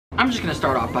I'm just gonna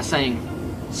start off by saying,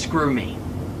 screw me.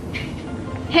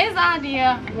 His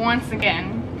idea, once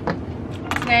again.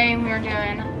 Today we are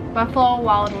doing Buffalo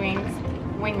Wild Wings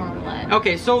wing roulette.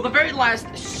 Okay, so the very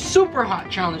last super hot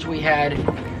challenge we had,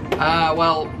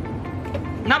 well,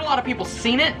 not a lot of people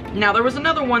seen it. Now there was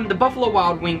another one, the Buffalo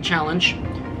Wild Wing challenge.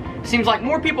 Seems like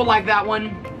more people like that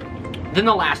one than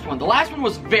the last one. The last one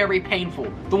was very painful.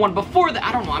 The one before that,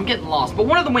 I don't know, I'm getting lost. But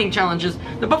one of the wing challenges,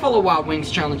 the Buffalo Wild Wings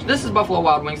challenge, this is Buffalo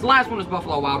Wild Wings. The last one was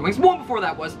Buffalo Wild Wings. The one before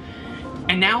that was.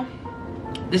 And now,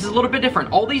 this is a little bit different.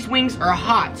 All these wings are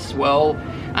hots. Well,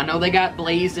 I know they got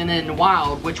Blazin and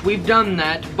Wild, which we've done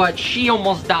that, but she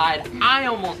almost died. I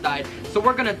almost died. So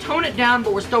we're gonna tone it down,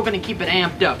 but we're still gonna keep it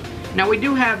amped up. Now we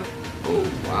do have, oh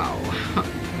wow.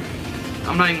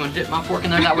 I'm not even gonna dip my fork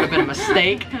in there, that would have been a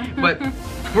mistake. But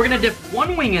we're gonna dip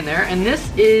one wing in there, and this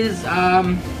is,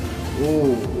 ooh,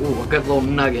 a good little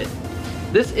nugget.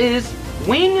 This is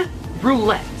wing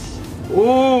roulette.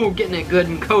 Ooh, getting it good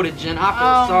and coated, Jen. I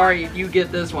feel sorry if you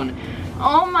get this one.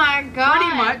 Oh my god.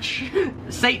 Pretty much,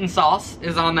 Satan sauce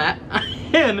is on that.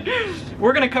 And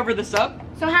we're gonna cover this up.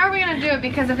 So how are we gonna do it?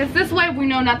 Because if it's this way, we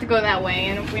know not to go that way.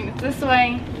 And if it's this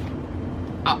way...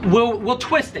 We'll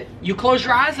twist it. You close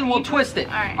your eyes and we'll twist it.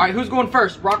 Alright. Alright, who's going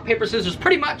first? Rock, paper, scissors.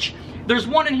 Pretty much, there's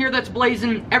one in here that's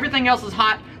blazing. Everything else is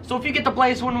hot. So if you get the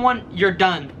blazing one, you're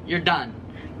done. You're done.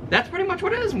 That's pretty much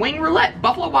what it is. Wing roulette.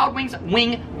 Buffalo Wild Wings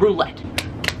wing roulette. Come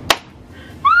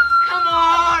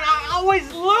on! I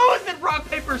always lose at rock,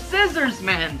 paper, scissors,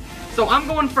 man. So I'm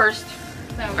going first.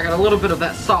 So, I got a little bit of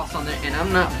that sauce on there, and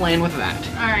I'm not playing with that.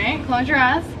 alright, close your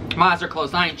eyes. My eyes are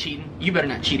closed. I ain't cheating. You better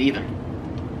not cheat either.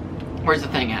 Where's the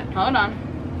thing at? Hold on.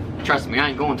 Trust me, I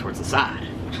ain't going towards the side.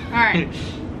 Alright.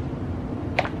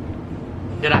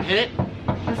 Did I hit it?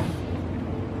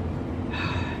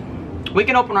 We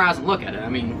can open our eyes and look at it. I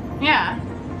mean... Yeah.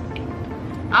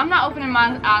 I'm not opening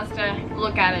my eyes to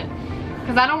look at it.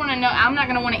 Because I don't want to know. I'm not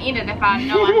going to want to eat it if I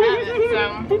know I have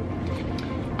it. So.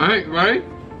 Alright, ready?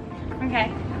 Okay.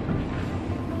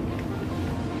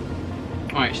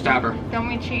 Alright, stab her. Don't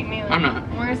be cheating me. I'm not.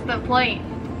 Where's the plate?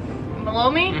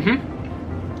 Below me? Mm-hmm.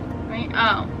 Right?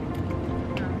 Oh.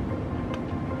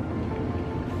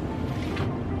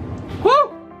 Woo!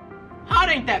 Hot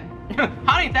ain't that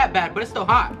bad, but it's still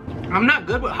hot. I'm not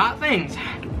good with hot things.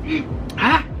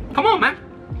 Ah, come on, man.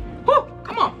 Woo,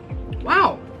 come on.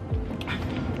 Wow.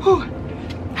 Whew.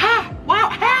 Ha! Wow!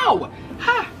 How?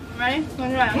 Ha! Ready?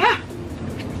 Close your eyes. Yeah.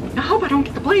 I hope I don't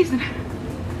get the blazing.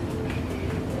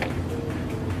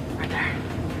 Right there.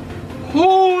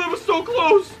 Oh, that was so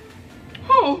close.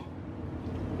 Oh.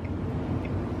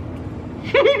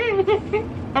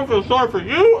 I feel sorry for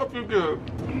you if you do.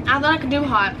 I thought I could do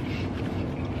hot.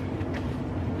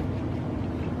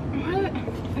 What?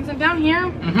 Is it down here?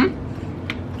 Mm-hmm.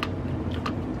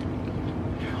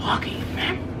 You're lucky,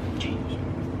 man. Jeez.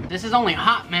 This is only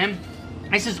hot, man.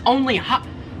 This is only hot.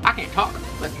 I can't talk.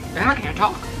 Listen, I can't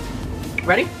talk.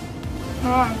 Ready?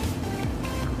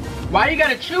 Why do you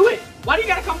gotta chew it? Why do you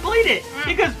gotta complete it?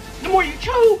 Because the more you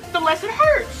chew, the less it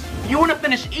hurts. You wanna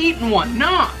finish eating one.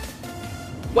 Nah.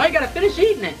 Why you gotta finish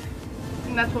eating it?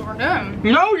 And that's what we're doing.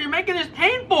 No, you're making this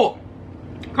painful.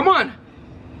 Come on.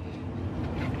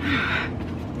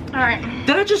 Alright.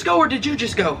 Did I just go or did you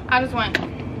just go? I just went.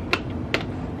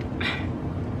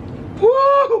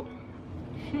 Woo!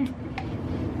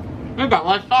 You got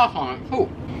less sauce on it. Ooh.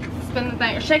 Spin the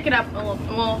thing. Shake it up a little.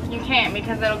 Well, you can't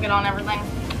because it'll get on everything.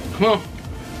 Come on.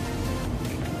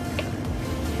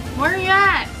 Where are you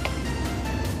at?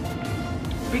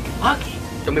 Freaking lucky.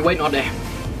 Don't be waiting all day.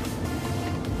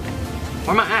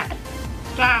 Where am I at?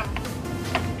 Stop.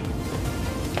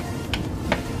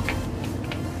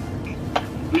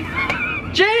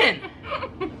 Jen!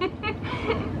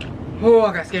 Oh, I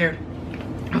got scared.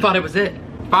 I thought it was it.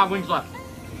 5 wings left.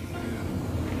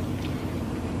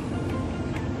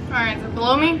 Alright, is it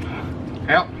below me?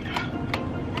 Yep.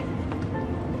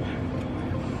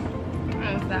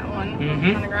 There's that one. Mm-hmm.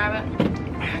 I'm gonna grab it.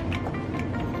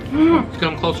 Let's get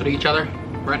them closer to each other.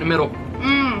 Right in the middle.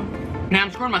 Mmm. Now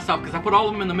I'm screwing myself because I put all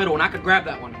of them in the middle and I could grab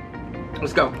that one.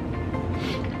 Let's go.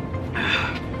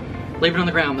 Leave it on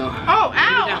the ground though. Oh,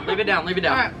 ow! Leave it down, leave it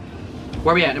down. Alright.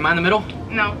 Where are we at? Am I in the middle?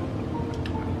 No.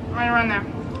 Right around there.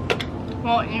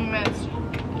 Well, you missed.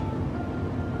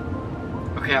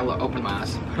 Okay, I'll open my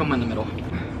eyes. Put them in the middle.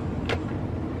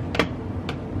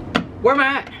 Where am I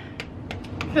at?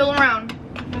 Feel around.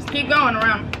 Just keep going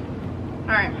around.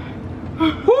 Alright.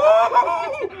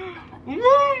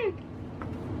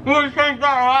 We'll change that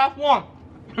last one.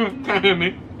 Can't hit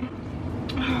me.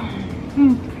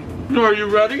 Are you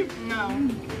ready? No.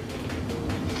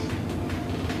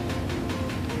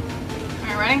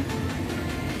 Alright, ready?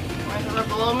 Is it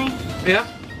below me? Yeah.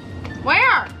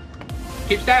 Where?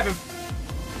 Keep stabbing.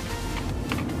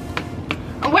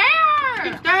 Where?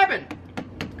 Keep stabbing.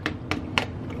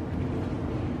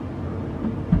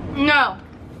 No.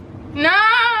 No!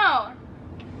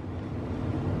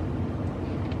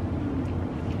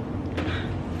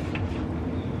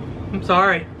 I'm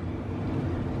sorry.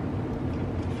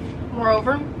 We're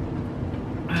over.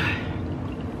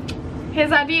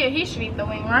 His idea, he should eat the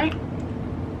wing, right?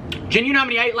 Jen, you know how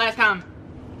many I ate last time?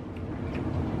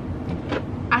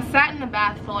 I sat in the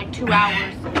bath for like 2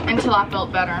 hours until I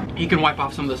felt better. You can wipe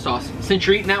off some of the sauce. Since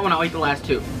you're eating that one, I'll eat the last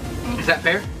 2. Is that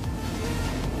fair?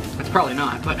 That's probably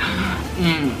not, but...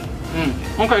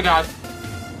 Okay, guys.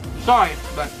 Sorry,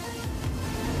 but...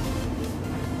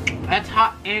 That's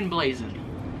hot and blazing.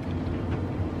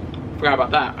 Forgot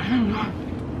about that.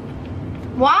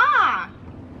 Why?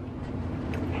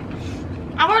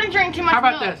 I've already drank too much How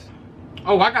about milk. this?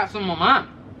 Oh, I got some on mine.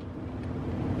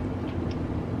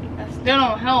 That still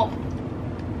don't help.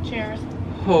 Cheers.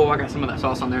 Oh, I got some of that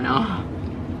sauce on there now.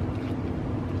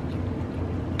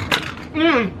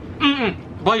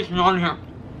 Blazing on here.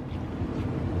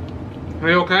 Are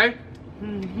you okay?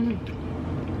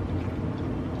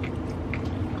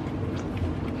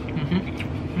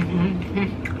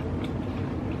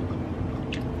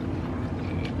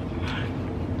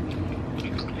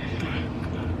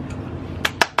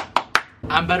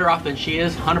 I'm better off than she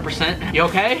is, 100%. You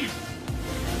okay?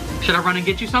 Should I run and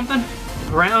get you something?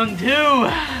 Round 2.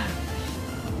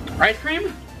 Ice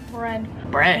cream? Bread.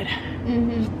 Bread.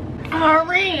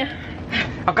 Hurry.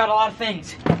 I've got a lot of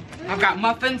things. I've got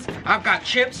muffins, I've got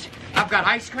chips, I've got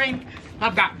ice cream,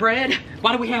 I've got bread.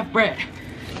 Why do we have bread?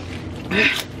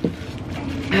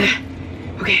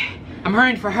 Okay, I'm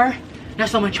hurrying for her. Not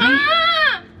so much me.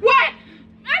 Ah! What?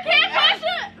 I can't push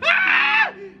it.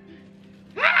 Ah!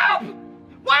 Help!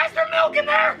 Why is there milk in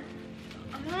there?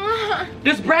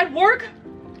 Does bread work?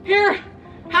 Here,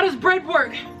 how does bread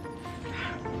work?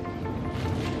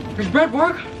 Does bread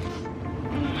work?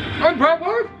 Does bread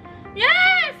work?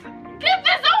 Yes! Get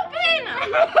this open!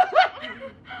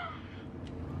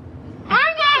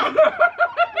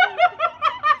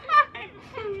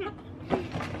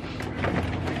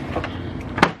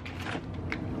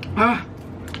 I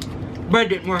Bread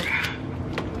didn't work.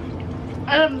 It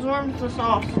absorbs the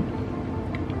sauce.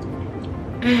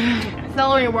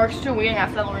 Celery works too. We ain't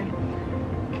got celery.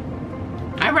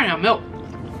 I ran out of milk.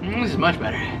 This is much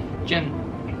better. Jen,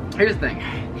 here's the thing.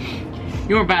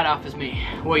 You weren't bad off as me.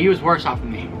 Well, you was worse off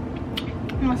than me.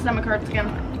 My stomach hurts again.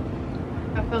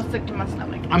 I feel sick to my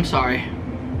stomach. I'm sorry.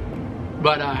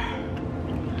 But,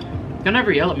 don't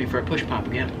ever yell at me for a push pop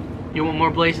again. You want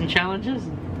more Blazin' challenges?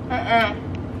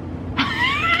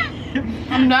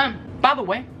 I'm done. By the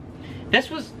way, this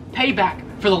was payback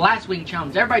for the last wing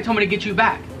challenge. Everybody told me to get you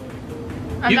back.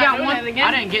 I'm You not got doing one, it again.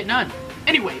 I didn't get none.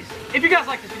 Anyways, if you guys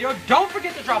like this video, don't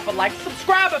forget to drop a like,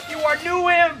 subscribe if you are new,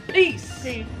 and peace.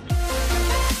 Peace.